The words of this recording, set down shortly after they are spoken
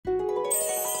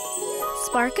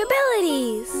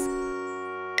Sparkabilities!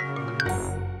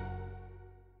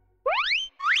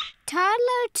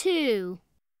 Toddler 2.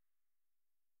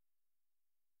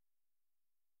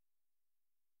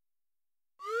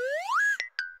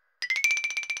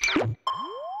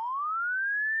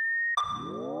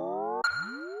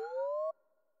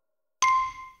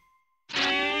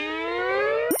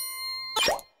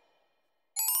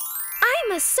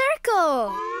 I'm a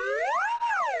circle!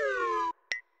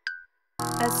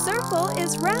 A circle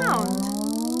is round.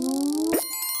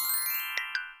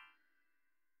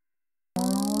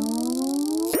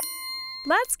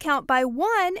 Let's count by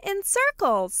 1 in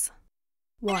circles.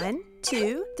 1,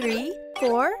 2, 3,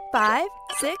 4, 5,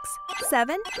 6,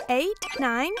 7, 8,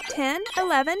 9, 10,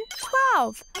 11,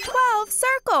 12. 12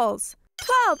 circles.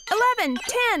 12, 11,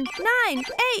 10, 9, 8,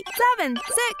 7,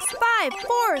 6, 5,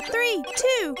 4, 3,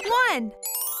 2, 1.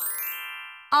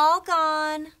 All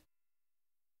gone.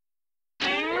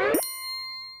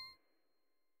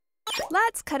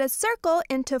 Let's cut a circle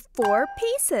into 4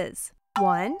 pieces.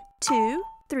 1, 2,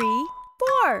 3,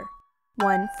 4.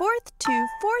 1/4,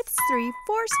 2/4,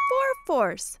 3/4,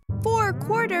 4/4. 4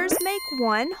 quarters make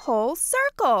 1 whole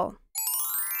circle.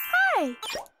 Hi!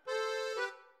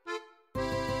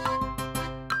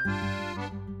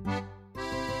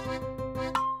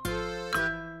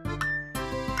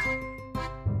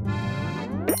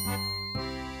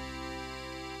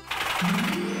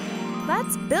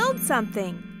 Let's build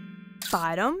something.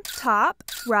 Bottom, top,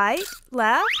 right,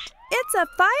 left. It's a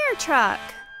fire truck.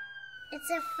 It's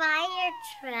a fire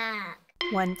truck.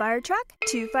 1 fire truck,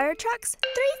 2 fire trucks,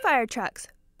 3 fire trucks.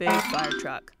 Big fire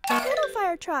truck. Little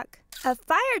fire truck. A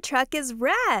fire truck is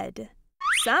red.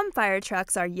 Some fire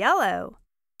trucks are yellow.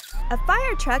 A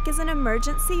fire truck is an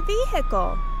emergency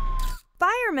vehicle.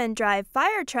 Firemen drive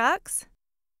fire trucks.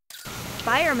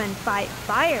 Firemen fight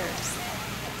fires.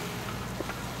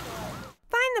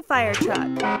 Find the fire truck.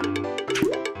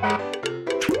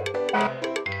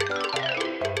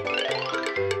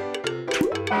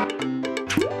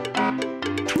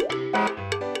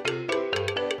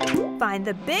 Find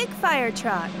the big fire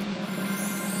truck.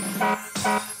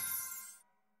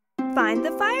 Find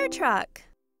the fire truck.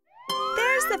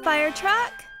 There's the fire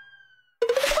truck.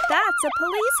 That's a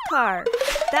police car.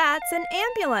 That's an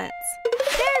ambulance.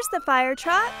 There's the fire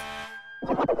truck.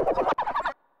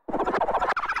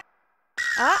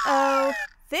 Uh-oh,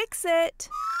 fix it.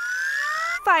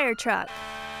 Fire truck.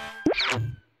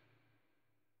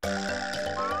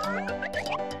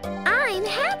 I'm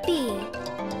happy!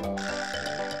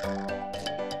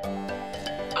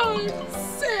 I'm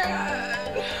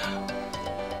sad.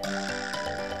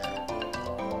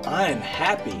 I'm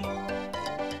happy.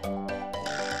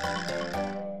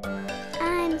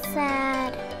 I'm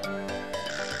sad.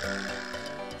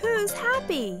 Who's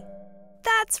happy?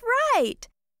 That's right.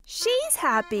 She's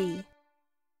happy.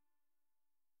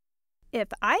 If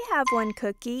I have 1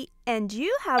 cookie and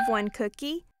you have 1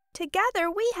 cookie, together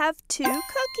we have 2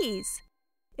 cookies.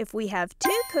 If we have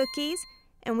 2 cookies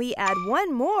and we add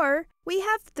 1 more, we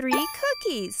have 3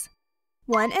 cookies.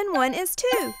 1 and 1 is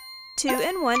 2. 2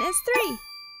 and 1 is 3.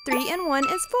 3 and 1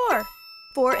 is 4.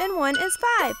 4 and 1 is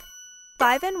 5.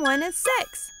 5 and 1 is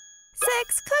 6.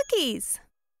 6 cookies.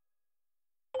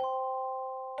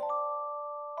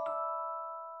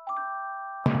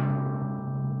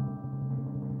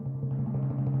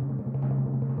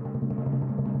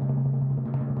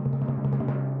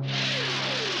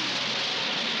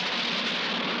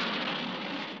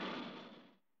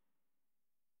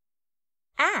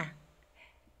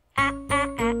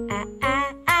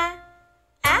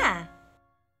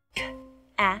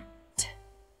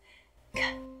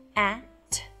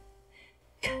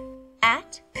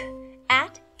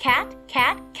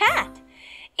 Cat.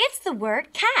 It's the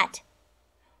word cat.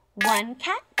 1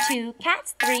 cat, 2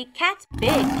 cats, 3 cats,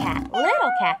 big cat,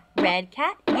 little cat, red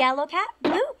cat, yellow cat,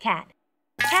 blue cat.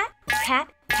 Cat,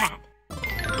 cat, cat.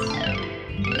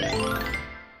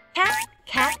 Cat,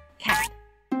 cat, cat.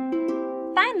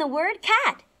 Find the word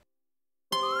cat.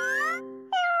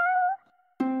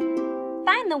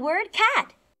 Find the word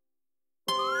cat.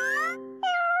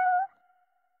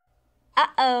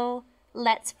 Uh-oh,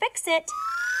 let's fix it.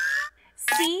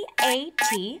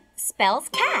 C-A-T spells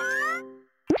cat.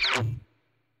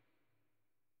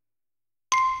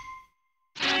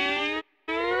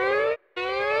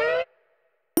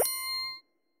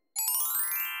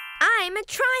 I'm a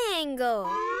triangle!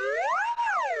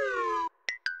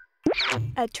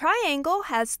 A triangle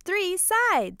has 3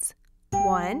 sides.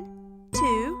 1,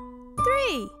 2,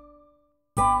 3.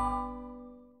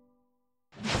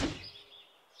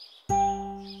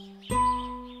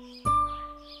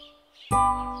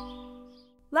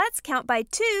 Let's count by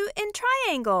 2 in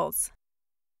triangles.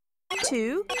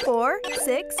 2, 4,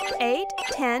 6, 8,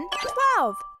 10,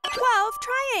 12. 12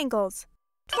 triangles.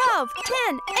 12,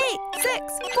 10, 8,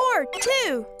 6, 4,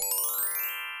 2.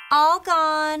 All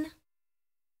gone.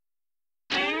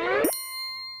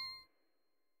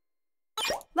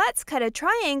 Let's cut a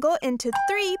triangle into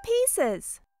 3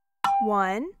 pieces.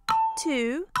 1,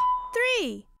 2,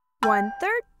 3.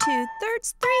 1/3,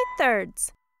 2/3,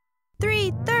 3/3.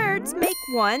 3/3 make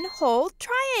one whole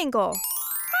triangle.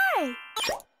 Hi!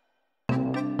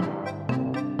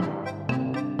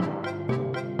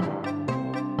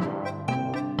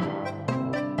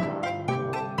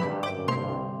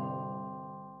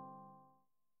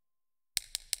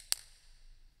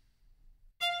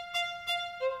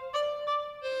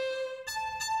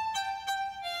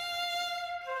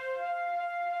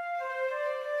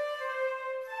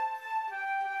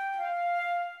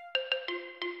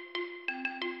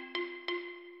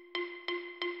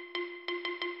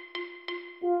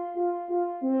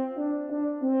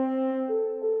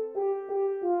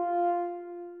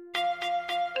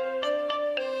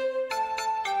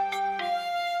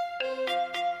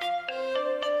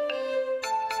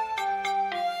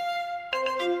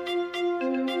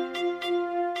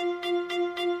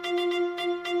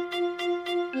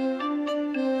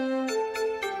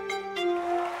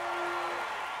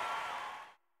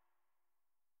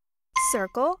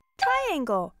 Circle,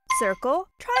 triangle, circle,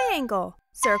 triangle,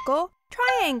 circle,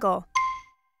 triangle.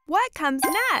 What comes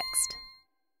next?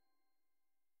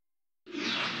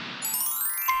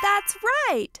 That's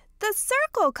right! The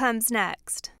circle comes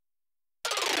next.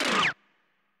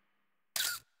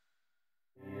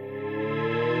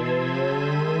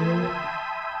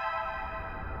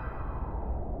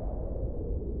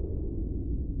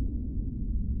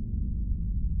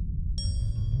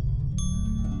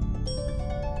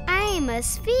 I'm a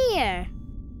sphere.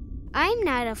 I'm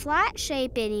not a flat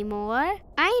shape anymore.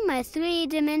 I'm a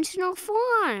 3-dimensional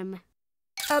form.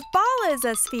 A ball is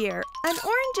a sphere, an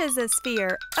orange is a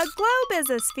sphere, a globe is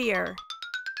a sphere.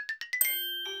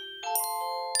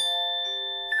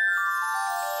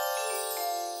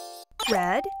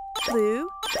 Red, blue,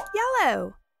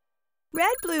 yellow.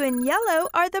 Red, blue, and yellow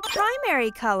are the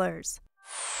primary colors.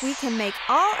 We can make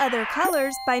all other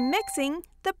colors by mixing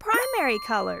the primary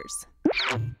colors.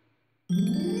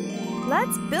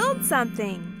 Let's build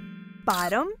something.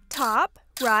 Bottom, top,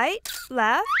 right,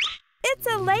 left. It's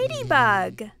a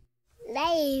ladybug.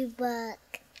 Ladybug.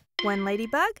 1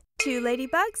 ladybug, 2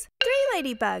 ladybugs, 3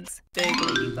 ladybugs. Big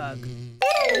ladybug.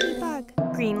 Little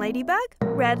ladybug. Green ladybug,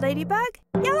 red ladybug,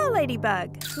 yellow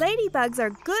ladybug. Ladybugs are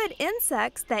good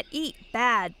insects that eat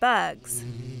bad bugs.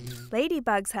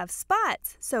 Ladybugs have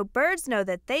spots, so birds know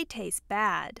that they taste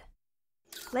bad.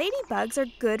 Ladybugs are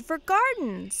good for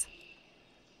gardens.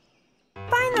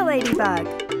 Find the ladybug.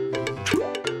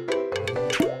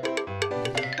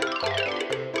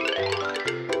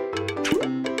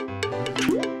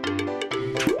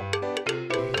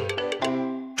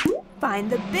 Find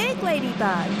the big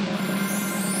ladybug.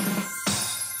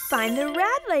 Find the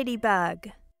red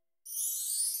ladybug.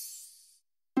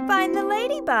 Find the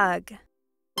ladybug.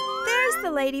 There's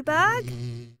the ladybug.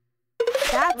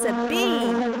 That's a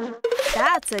bee.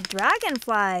 That's a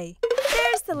dragonfly.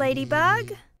 There's the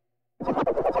ladybug.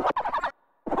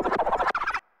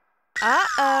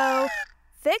 Uh-oh.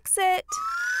 Fix it.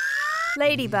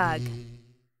 Ladybug.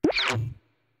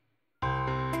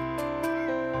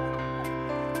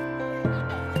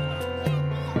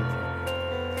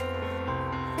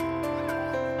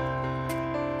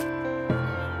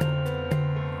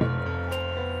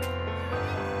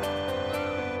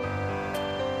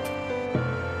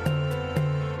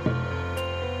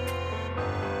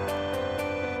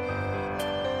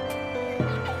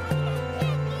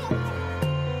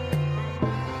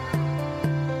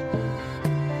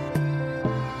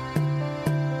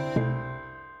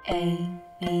 A,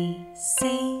 B,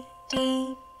 C,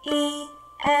 D, E,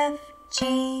 F,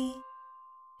 G,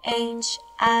 H,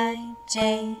 I,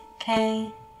 J,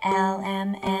 K, L,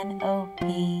 M, N, O,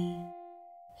 P,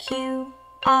 Q,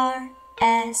 R,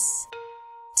 S,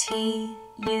 T,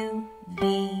 U,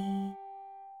 V,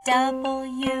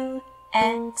 W,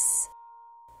 X,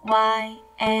 Y,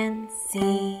 and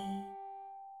Z.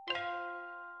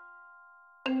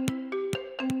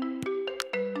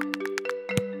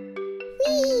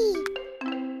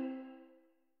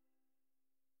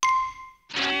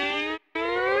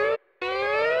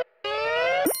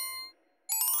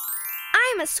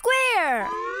 I'm a square.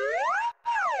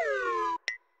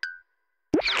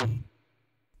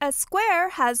 A square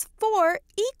has 4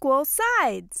 equal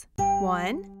sides.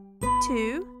 1,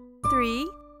 2, 3,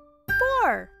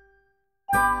 4.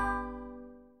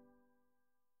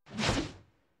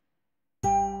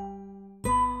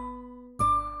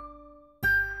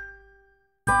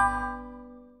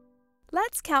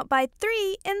 Let's count by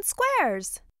 3 in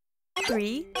squares.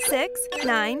 3, 6,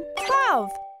 9, 12.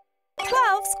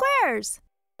 12 squares.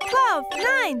 12,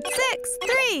 9, 6,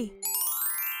 3.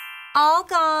 All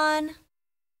gone.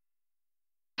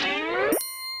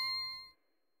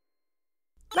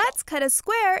 Let's cut a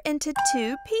square into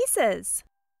 2 pieces.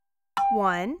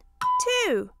 1,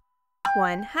 2.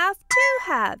 1 half, 2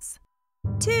 halves.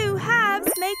 2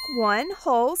 halves make 1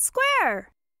 whole square.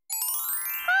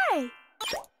 Hi!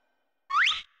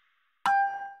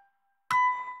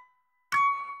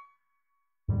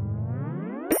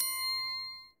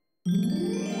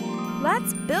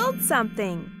 Let's build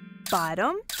something.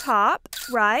 Bottom, top,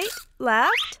 right,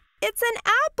 left. It's an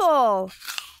apple.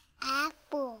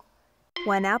 Apple.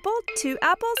 1 apple, 2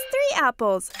 apples, 3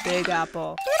 apples. Big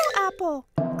apple, little apple.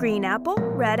 Green apple,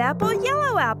 red apple,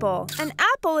 yellow apple. An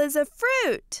apple is a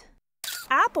fruit.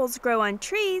 Apples grow on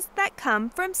trees that come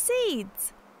from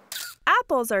seeds.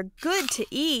 Apples are good to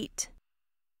eat.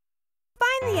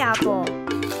 Find the apple.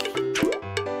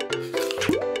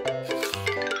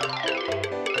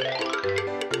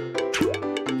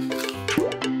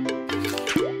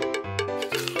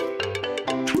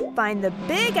 Find the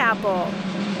big apple.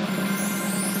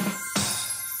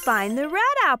 Find the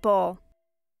red apple.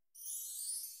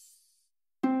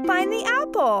 Find the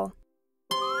apple.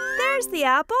 There's the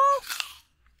apple.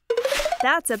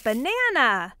 That's a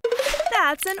banana.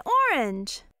 That's an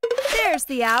orange. There's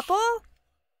the apple.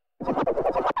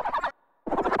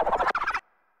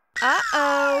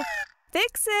 Uh-oh.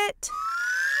 Fix it.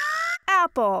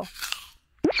 Apple.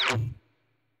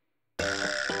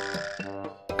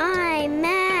 I'm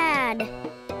mad.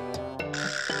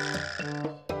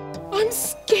 I'm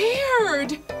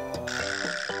scared.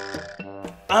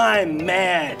 I'm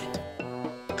mad.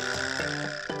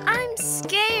 I'm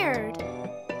scared.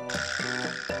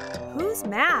 Who's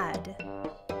mad?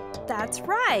 That's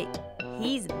right.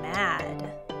 He's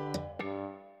mad.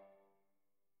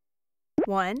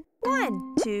 1,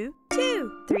 1, 2,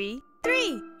 2, 3,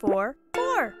 3, 4,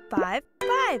 4, 5,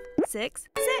 5, 6,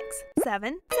 6,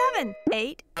 7, 7,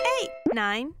 8, 8,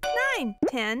 9, 9,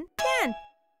 10, 10.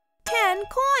 10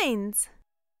 coins.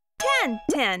 10,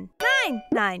 10, 9,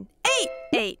 9, 8,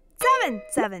 8, 7,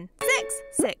 7, 6,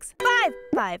 6, 5,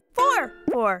 5, 4,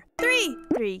 4, 3,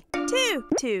 3, 2,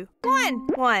 2, 1,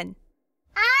 1.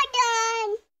 I'm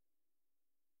done.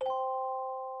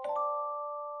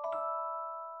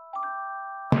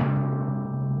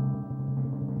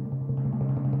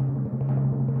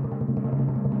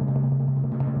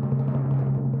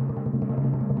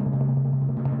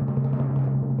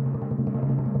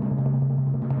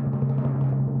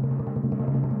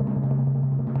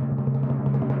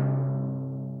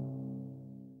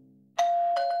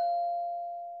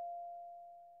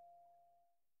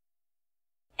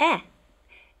 Eh.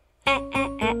 Eh, eh,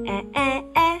 eh, eh, eh,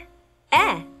 eh,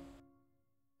 eh.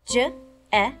 J,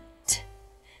 et.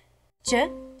 J,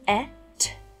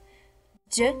 et.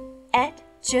 J, et,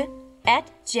 j,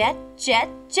 et, jet, jet,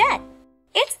 jet.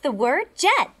 It's the word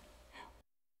jet.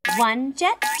 1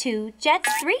 jet, 2 jets,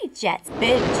 3 jets.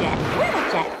 Big jet,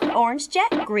 little jet, orange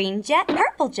jet, green jet,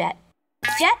 purple jet.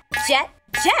 Jet, jet,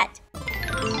 jet.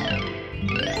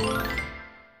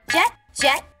 Jet,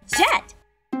 jet, jet.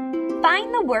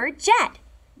 Find the word jet.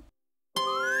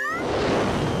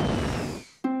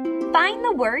 Find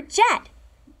the word jet.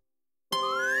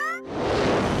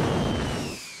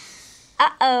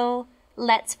 Uh-oh,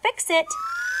 let's fix it.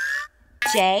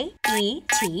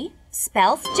 J-E-T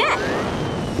spells jet.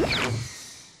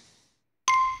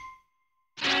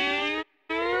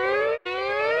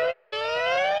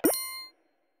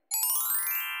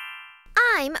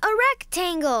 I'm a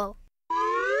rectangle.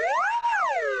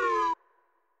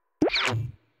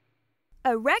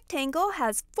 A rectangle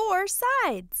has 4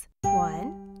 sides.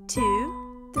 1,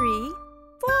 2, 3,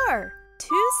 4.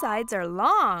 2 sides are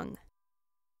long.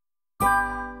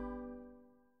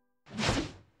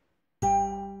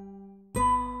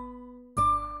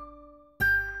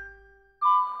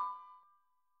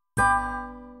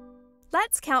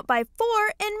 Let's count by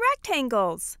 4 in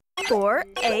rectangles. 4,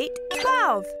 8,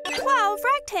 12. 12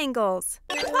 rectangles.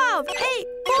 12, 8,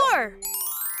 4.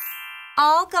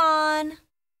 All gone.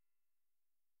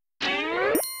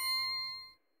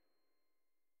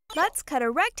 Let's cut a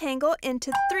rectangle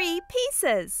into 3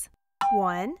 pieces.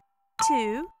 1,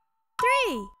 2,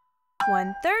 3.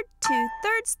 1/3,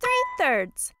 2/3,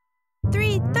 3/3.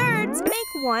 3/3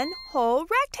 make 1 whole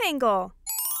rectangle.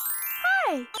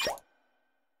 Hi!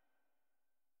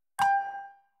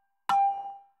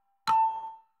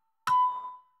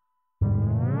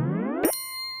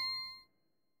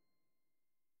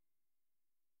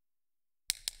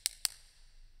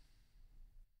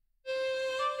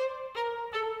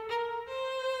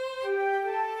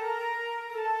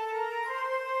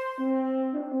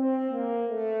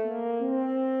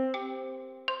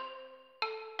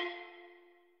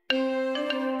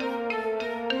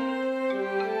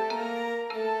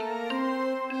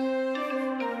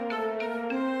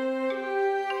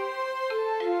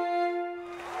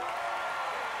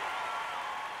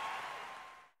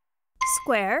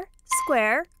 Square,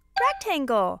 square,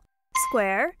 rectangle.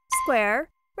 Square, square,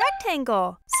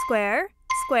 rectangle. Square,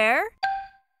 square.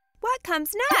 What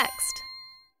comes next?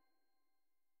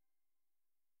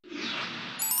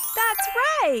 That's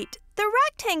right! The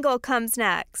rectangle comes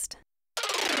next.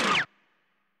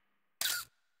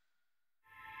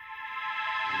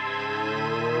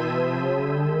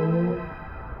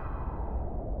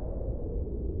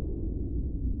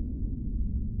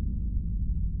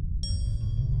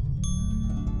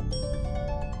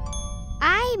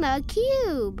 I'm a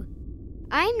cube.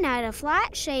 I'm not a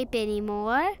flat shape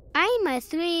anymore. I'm a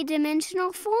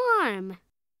three-dimensional form.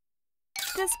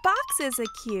 This box is a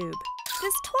cube.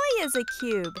 This toy is a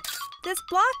cube. This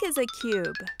block is a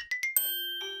cube.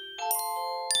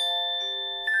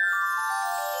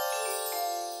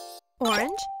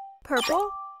 Orange, purple,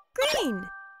 green.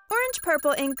 Orange,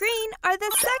 purple, and green are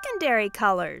the secondary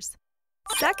colors.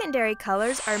 Secondary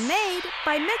colors are made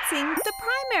by mixing the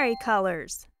primary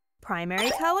colors. Primary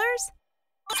colors,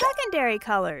 secondary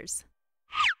colors.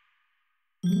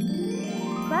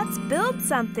 Let's build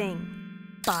something.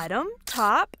 Bottom,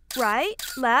 top, right,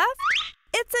 left.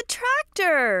 It's a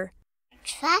tractor.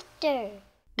 Tractor.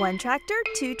 One tractor,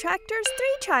 two tractors,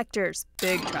 three tractors.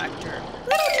 Big tractor,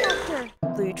 little tractor,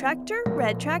 blue tractor,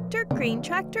 red tractor, green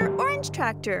tractor, orange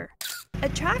tractor. A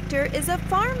tractor is a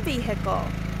farm vehicle.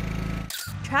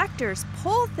 Tractors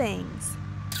pull things.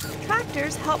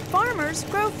 Tractors help farmers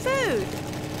grow food.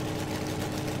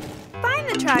 Find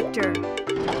the tractor.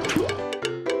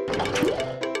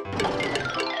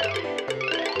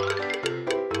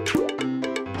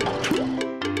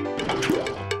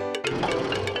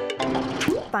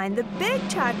 Find the big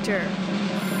tractor.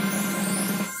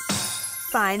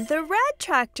 Find the red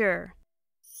tractor.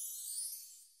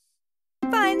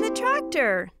 Find the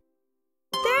tractor.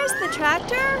 There's the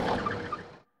tractor.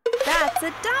 That's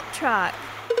a dump truck.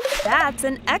 That's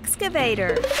an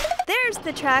excavator. There's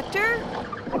the tractor.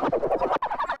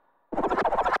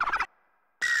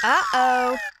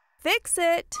 Uh-oh. Fix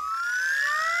it.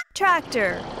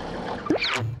 Tractor.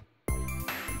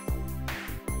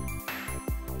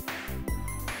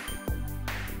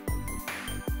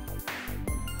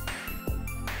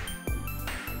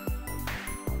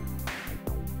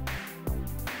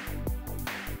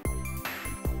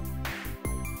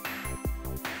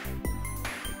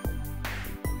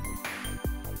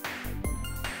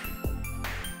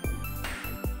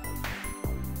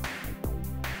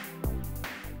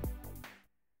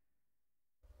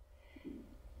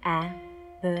 A,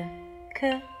 B,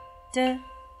 C, D,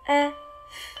 F,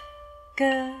 G,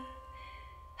 H,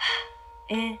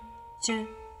 I, J,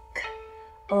 K,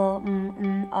 L, M,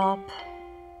 N, O, P,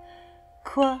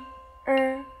 Q,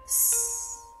 R,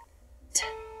 S, T,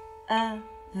 U,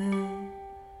 V,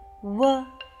 W,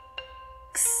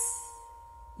 X,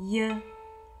 Y,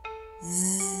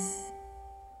 Z.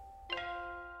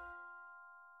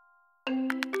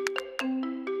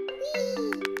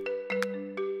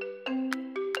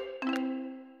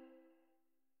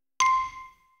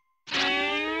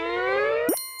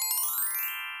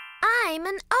 I'm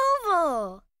an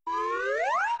oval.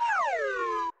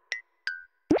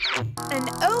 An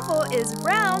oval is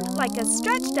round like a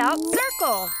stretched out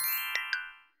circle.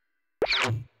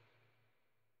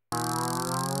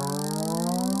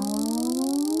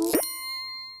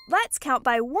 Let's count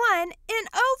by one in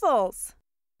ovals.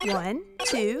 1,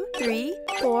 2, 3,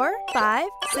 4, 5,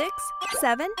 6,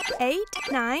 7, 8,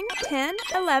 9, 10,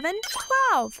 11,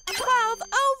 12. 12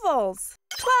 ovals.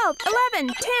 12,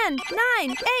 11, 10,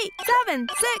 9, 8, 7,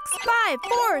 6, 5,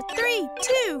 4, 3,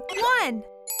 2, 1.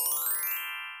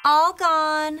 All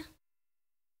gone.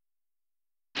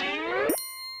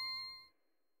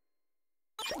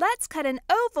 Let's cut an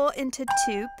oval into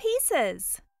two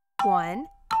pieces. 1,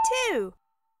 2.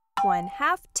 1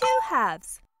 half, 2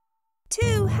 halves.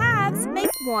 2 halves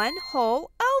make one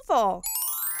whole oval.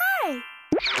 Hi!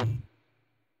 An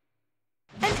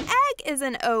egg is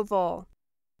an oval.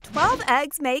 12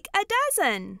 eggs make a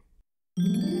dozen.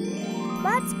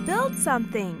 Let's build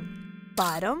something.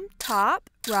 Bottom, top,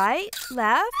 right,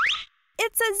 left.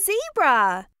 It's a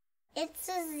zebra. It's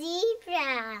a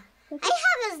zebra. I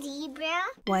have a zebra.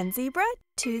 1 zebra,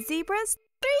 2 zebras,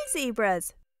 3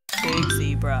 zebras. Big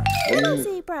zebra, little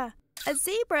zebra. A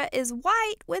zebra is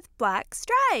white with black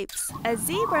stripes. A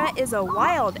zebra is a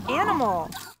wild animal.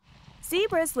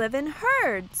 Zebras live in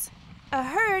herds. A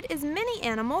herd is many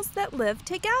animals that live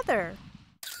together.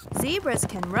 Zebras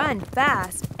can run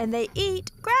fast and they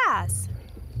eat grass.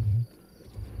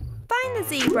 Find the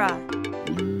zebra.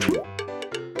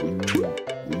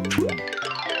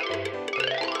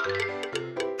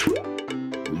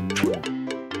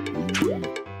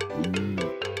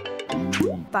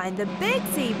 Find the big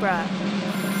zebra.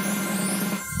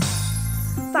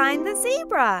 Find the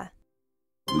zebra.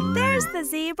 There's the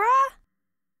zebra.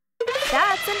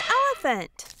 That's an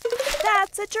elephant.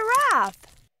 That's a giraffe.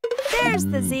 There's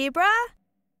the zebra.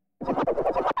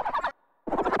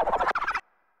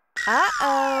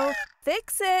 Uh-oh,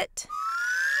 fix it.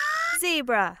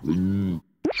 Zebra.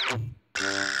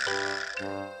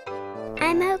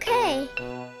 I'm okay.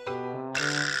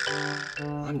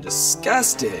 I'm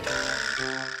disgusted.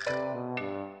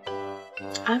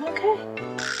 I'm okay.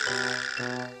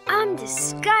 I'm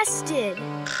disgusted.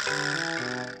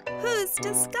 Who's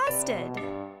disgusted?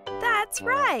 That's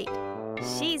right.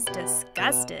 She's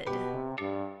disgusted.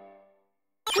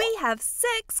 We have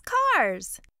 6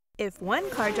 cars. If one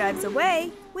car drives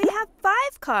away, we have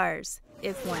 5 cars.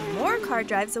 If one more car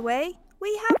drives away,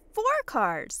 we have 4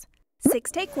 cars.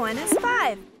 6 take 1 is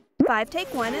 5. 5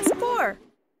 take 1 is 4.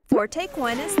 4 take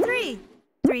 1 is 3.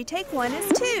 3 take 1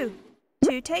 is 2.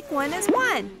 2 take 1 is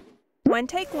 1. 1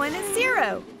 take 1 is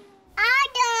 0. I'm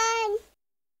done.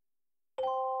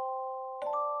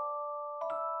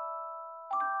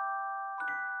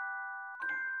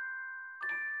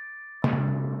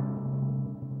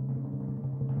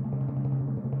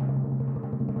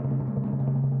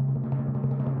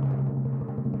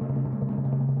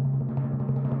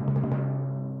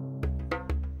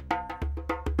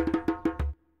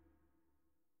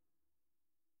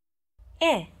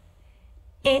 I.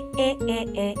 I, I, I,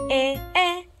 I, I,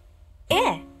 I.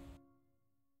 I.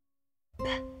 P,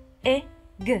 I,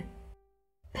 G.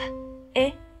 P,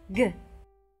 I, G.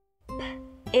 P,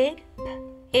 ig, p,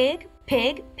 ig,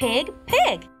 pig, pig,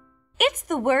 pig. It's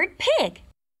the word pig.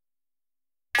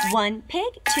 1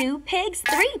 pig, 2 pigs,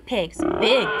 3 pigs.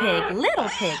 Big pig, little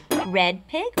pig. Red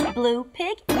pig, blue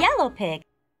pig, yellow pig.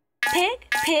 Pig,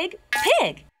 pig,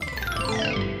 pig.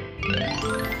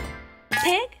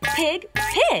 Pig, pig,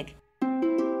 pig.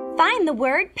 Find the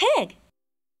word pig.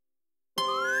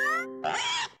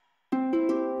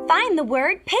 Find the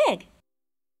word pig.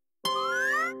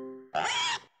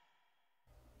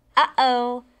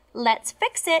 Uh-oh, let's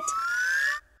fix it.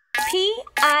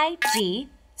 P-I-G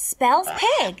spells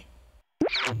pig.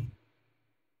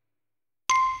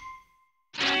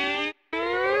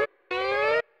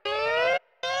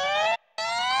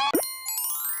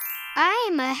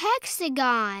 I'm a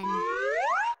hexagon.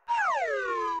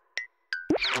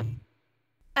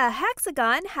 A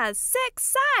hexagon has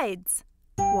 6 sides.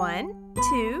 1,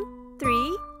 2,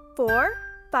 3, 4,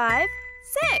 5,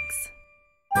 6.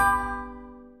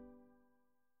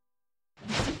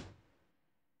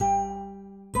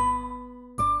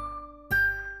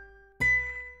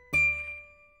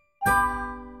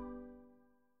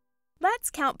 Let's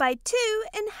count by 2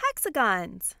 in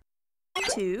hexagons.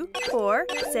 2, 4,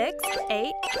 6,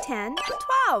 8, 10,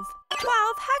 12.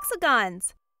 12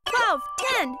 hexagons. 12,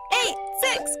 10, 8,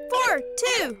 6, 4,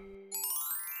 2.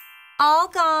 All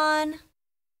gone.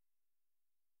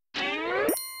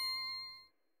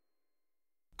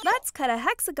 Let's cut a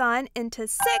hexagon into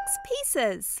 6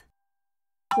 pieces.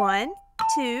 1,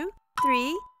 2,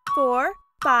 3, 4,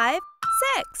 5,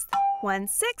 6. 1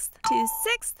 6th, 2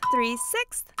 6th, 3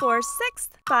 6th, 4 6th,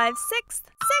 5 6th,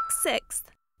 6 6th.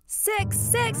 6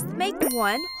 6th make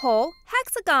 1 whole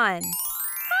hexagon.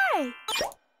 Hi!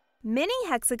 Many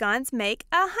hexagons make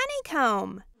a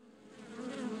honeycomb.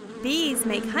 Bees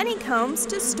make honeycombs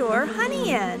to store honey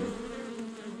in.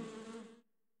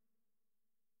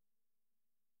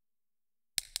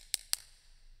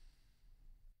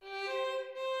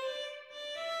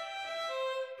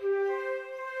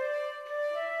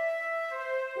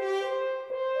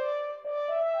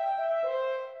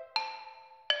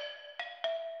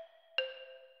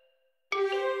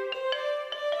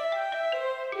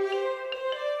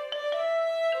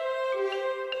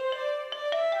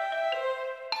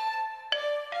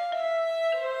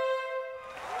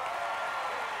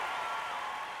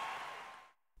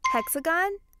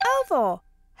 Hexagon, oval.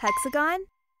 Hexagon,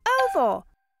 oval.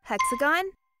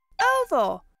 Hexagon,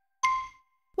 oval.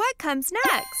 What comes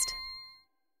next?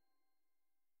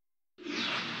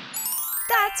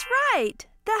 That's right!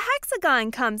 The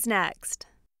hexagon comes next.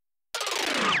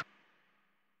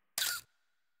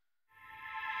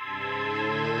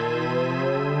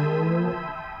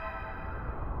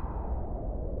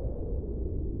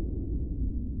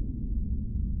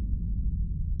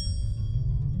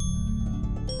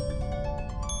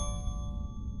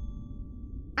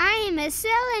 I'm a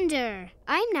cylinder.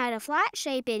 I'm not a flat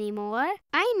shape anymore.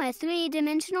 I'm a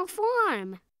 3-dimensional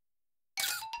form.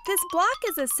 This block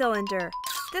is a cylinder.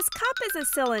 This cup is a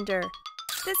cylinder.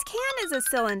 This can is a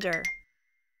cylinder.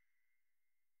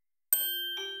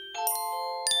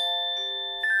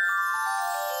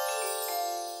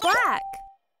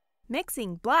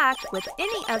 Mixing black with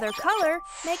any other color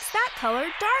makes that color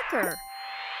darker.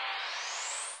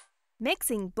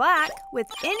 Mixing black with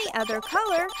any other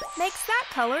color makes that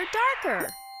color darker.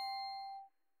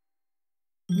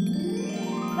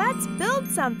 Let's build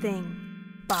something.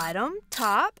 Bottom,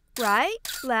 top, right,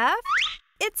 left.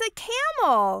 It's a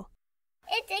camel.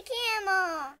 It's a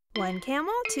camel. 1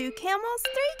 camel, 2 camels,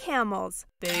 3 camels.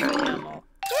 Big camel.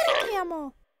 Little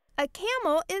camel. A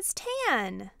camel is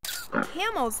tan.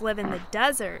 Camels live in the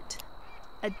desert.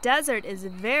 A desert is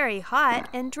very hot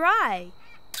and dry.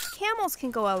 Camels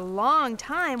can go a long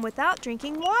time without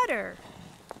drinking water.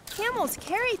 Camels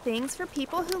carry things for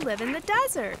people who live in the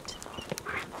desert.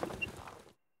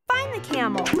 Find the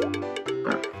camel.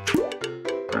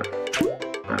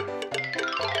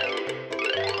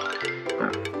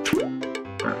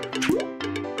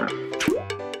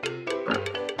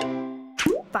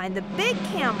 Find the big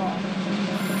camel.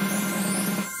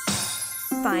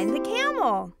 Find the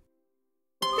camel.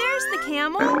 There's the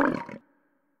camel.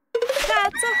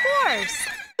 That's a horse.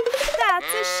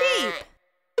 That's a sheep.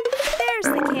 There's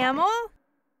the camel.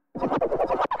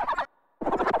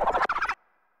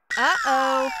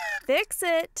 Uh-oh. Fix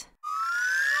it.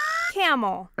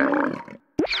 Camel.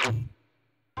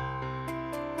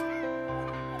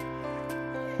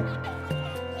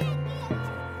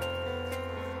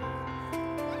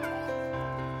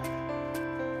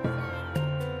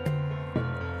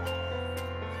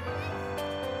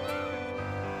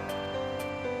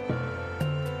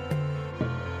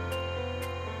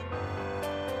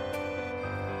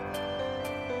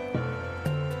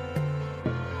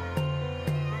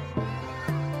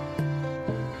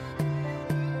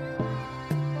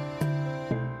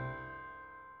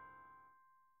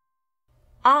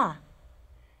 Ah.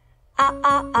 Ah,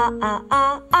 ah, ah, ah,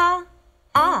 ah, ah,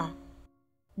 ah.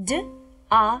 D,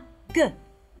 ah, g.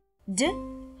 D,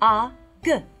 ah,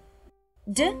 g.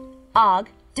 D, og,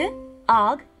 d,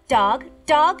 og, dog,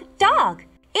 dog, dog.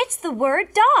 It's the word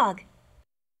dog.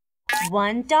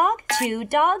 1 dog, 2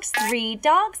 dogs, 3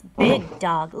 dogs, big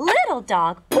dog, little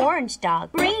dog, orange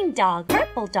dog, green dog,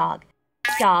 purple dog.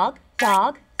 Dog,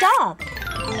 dog, dog.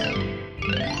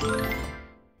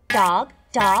 Dog,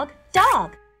 dog,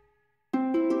 dog.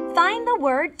 Find the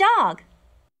word dog.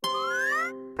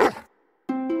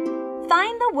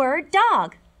 Find the word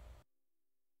dog.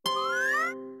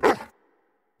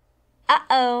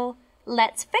 Uh-oh,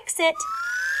 let's fix it.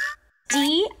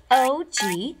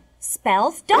 D-O-G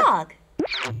spells dog.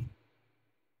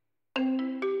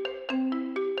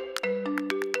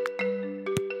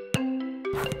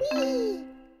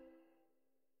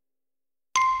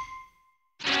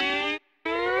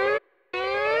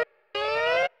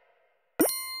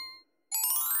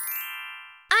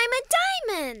 I'm a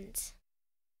diamond.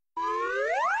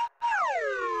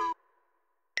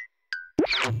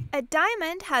 A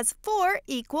diamond has 4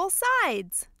 equal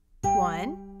sides.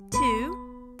 1,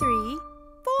 2, 3,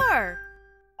 4.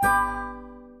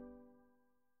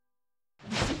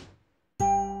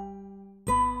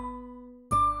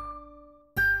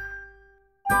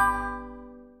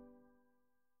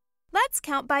 Let's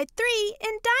count by 3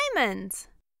 in diamonds.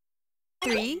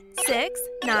 3, 6,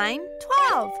 9,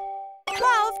 12.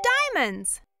 12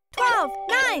 diamonds. 12,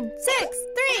 9, 6,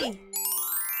 3.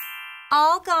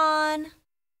 All gone.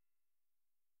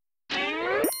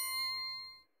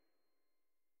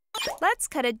 Let's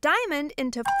cut a diamond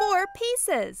into 4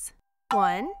 pieces.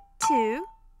 1, 2,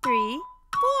 3,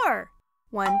 4.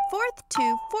 1/4,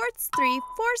 2/4, 3/4,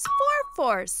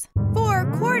 4/4. 4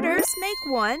 quarters make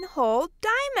 1 whole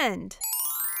diamond.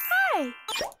 Hi!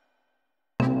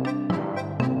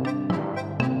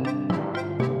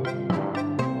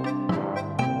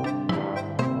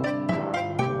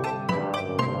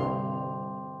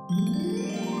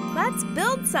 Let's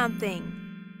build something.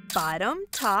 Bottom,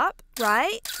 top,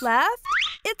 right, left.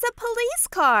 It's a police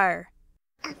car.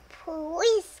 A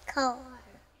police car.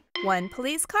 1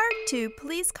 police car, 2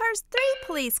 police cars, 3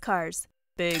 police cars.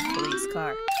 Big police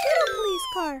car, little police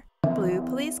car, blue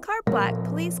police car, black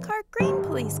police car, green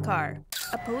police car.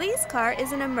 A police car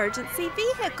is an emergency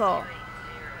vehicle.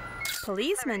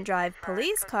 Policemen drive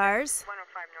police cars.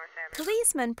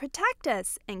 Policemen protect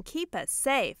us and keep us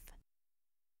safe.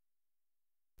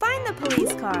 Find the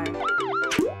police car.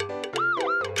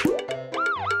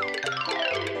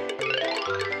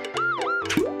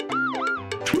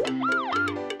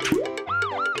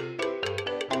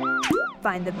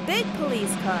 Find the big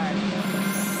police car.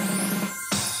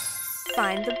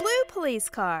 Find the blue police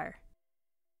car.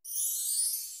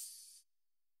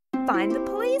 Find the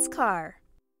police car.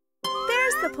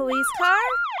 There's the police car.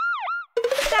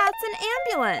 That's an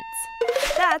ambulance.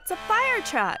 That's a fire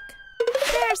truck.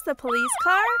 There's the police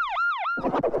car.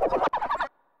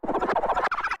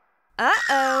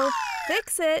 Uh-oh,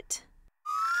 fix it.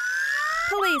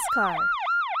 Police car.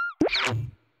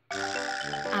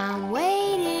 I'm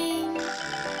waiting.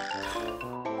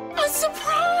 A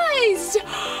surprise!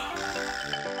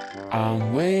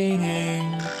 I'm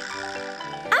waiting.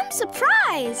 I'm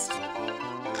surprised.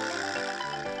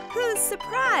 Who's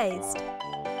surprised?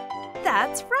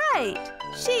 That's right.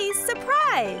 She's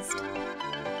surprised.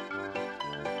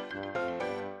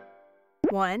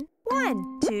 1,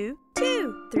 1, 2,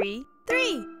 2, 3,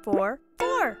 3, 4,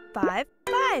 4, 5,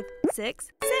 5, 6,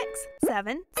 6,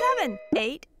 7, 7,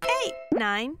 8, 8,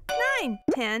 9, 9,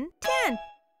 10, 10.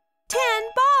 10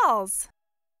 balls.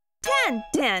 10,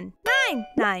 10, 9,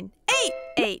 9, 8,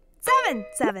 8, 7,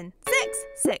 7, 6,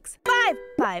 6, 5,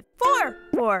 5, 4,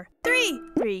 4, 3,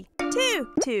 3, 2,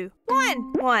 2,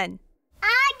 1, 1. All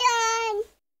done.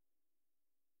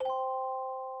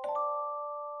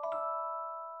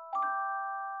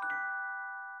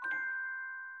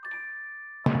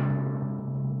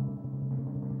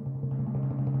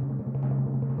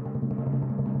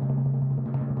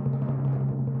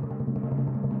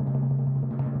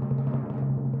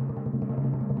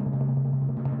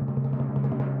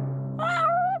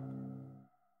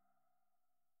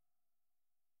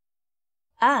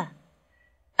 Ah.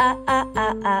 Ah, ah,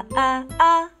 ah, ah, ah,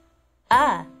 ah.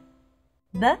 Ah.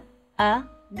 B, a,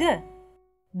 g.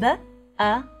 B,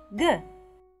 a, g.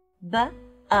 B,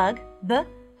 ug, b,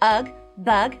 ug,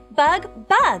 bug, bug,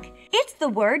 bug. It's the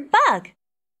word bug.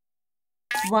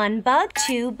 1 bug,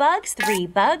 2 bugs, 3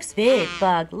 bugs, big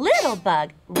bug, little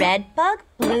bug, red bug,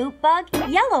 blue bug,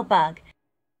 yellow bug.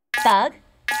 Bug,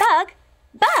 bug,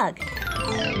 bug.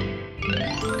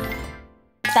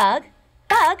 Bug,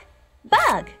 bug,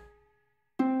 bug.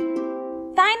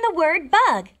 Find the word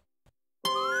bug.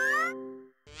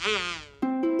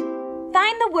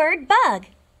 Find the word bug.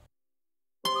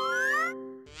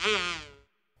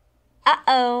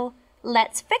 Uh-oh,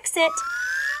 let's fix it.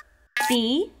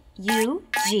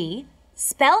 B-U-G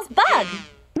spells bug.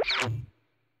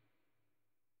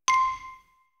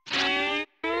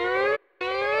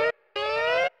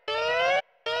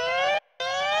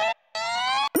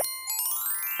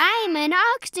 I'm an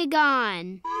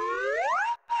octagon.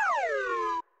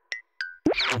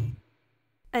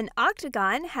 An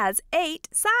octagon has 8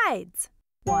 sides.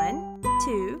 1,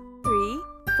 2, 3,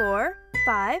 4,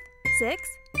 5,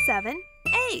 6, 7,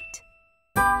 8.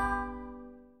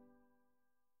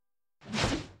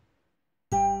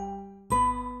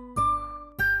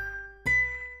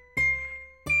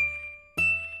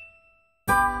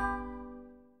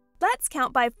 Let's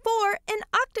count by 4 in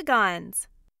octagons.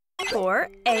 4,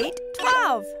 8,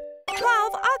 12.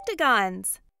 12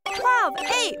 octagons. 12,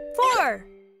 8, 4.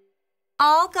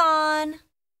 All gone.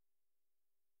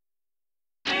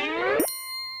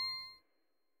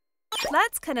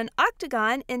 Let's cut an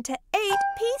octagon into 8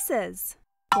 pieces.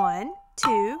 1,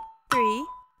 2, 3,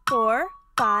 4,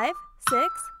 5,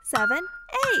 6, 7,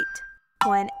 8.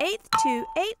 1 8, 2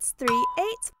 8s, 3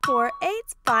 8s, 4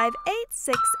 8s, 5 8s,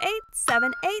 6 8s,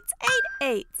 7 8s,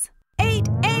 8 8s. 8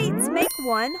 8s make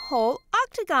one whole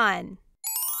octagon.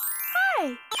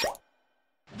 Hi!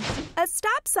 A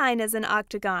stop sign is an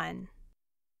octagon.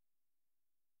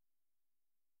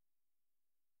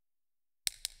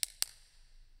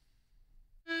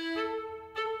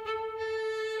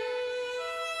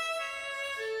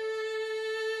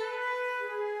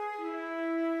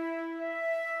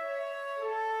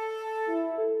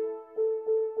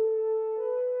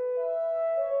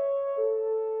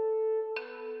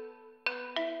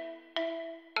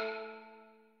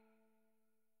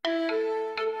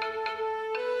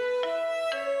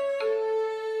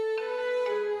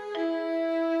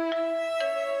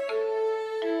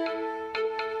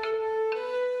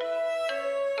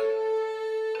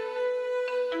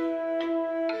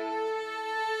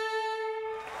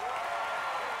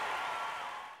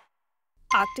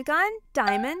 Octagon,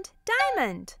 diamond,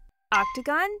 diamond.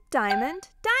 Octagon, diamond,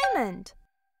 diamond.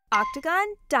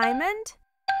 Octagon, diamond.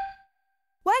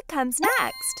 What comes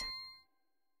next?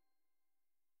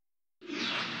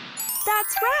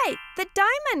 That's right, the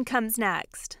diamond comes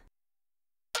next.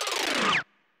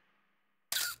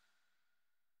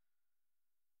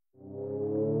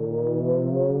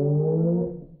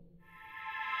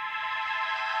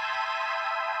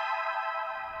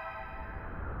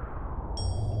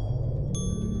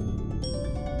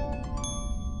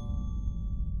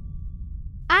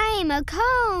 I'm a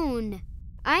cone.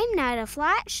 I'm not a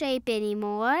flat shape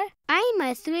anymore. I'm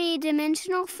a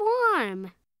 3-dimensional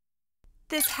form.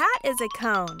 This hat is a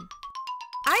cone.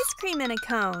 Ice cream in a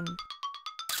cone.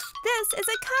 This is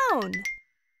a cone.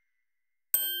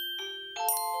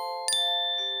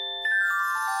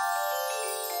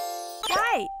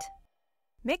 white.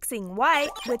 Mixing white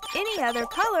with any other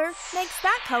color makes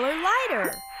that color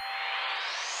lighter.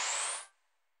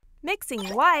 Mixing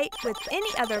white with any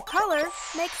other color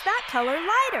makes that color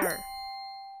lighter.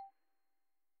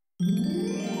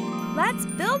 Let's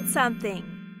build something.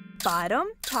 Bottom,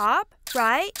 top,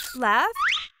 right, left.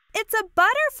 It's a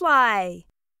butterfly.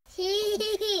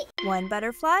 1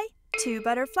 butterfly, 2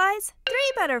 butterflies, 3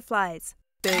 butterflies.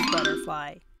 Big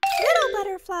butterfly. Little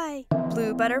butterfly.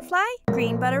 Blue butterfly,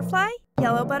 green butterfly,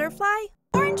 yellow butterfly,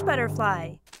 orange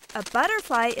butterfly. A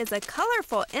butterfly is a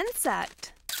colorful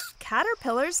insect.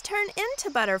 Caterpillars turn into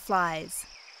butterflies.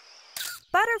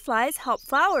 Butterflies help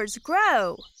flowers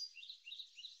grow.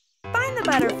 Find the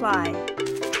butterfly.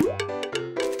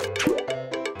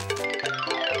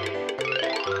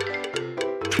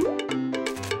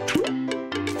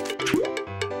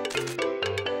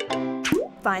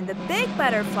 Find the big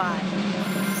butterfly.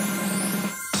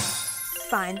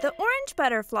 Find the orange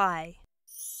butterfly.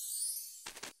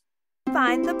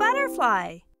 Find the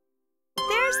butterfly.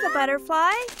 There's the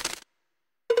butterfly.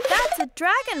 That's a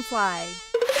dragonfly.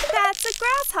 That's a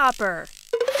grasshopper.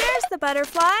 There's the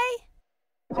butterfly.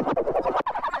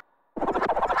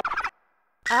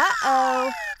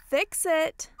 Uh-oh, fix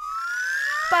it.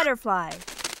 Butterfly.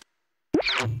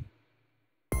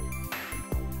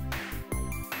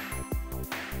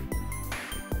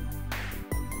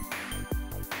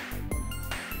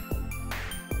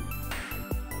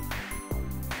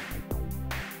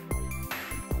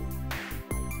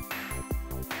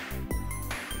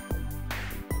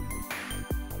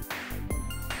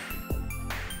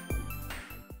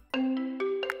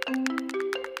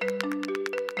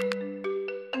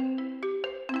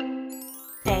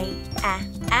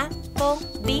 Apple,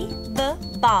 B, the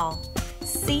ball.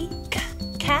 C,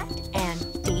 cat, and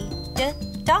D, the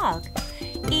dog.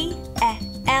 E,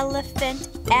 elephant,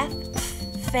 F,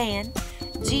 fan.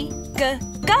 G,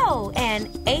 go,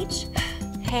 and H,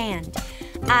 hand.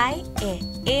 I,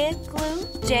 igloo,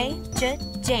 J,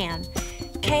 jam.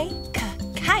 K,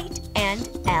 kite, and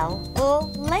L,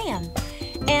 lamb.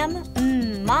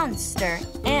 M, monster,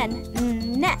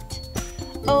 N, net.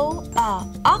 O,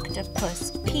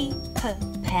 octopus, P,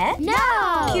 pet.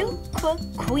 No! Q,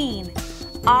 queen.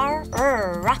 R,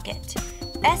 rocket.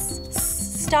 S,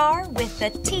 star with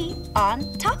a T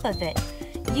on top of it.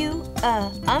 U,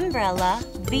 umbrella,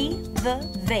 V, the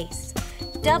vase.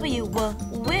 W,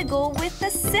 wiggle with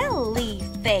a silly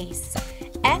face.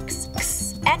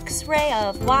 X, X-ray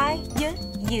of Y,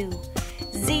 U.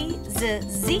 Z,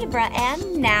 zebra,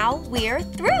 and now we're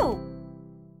through.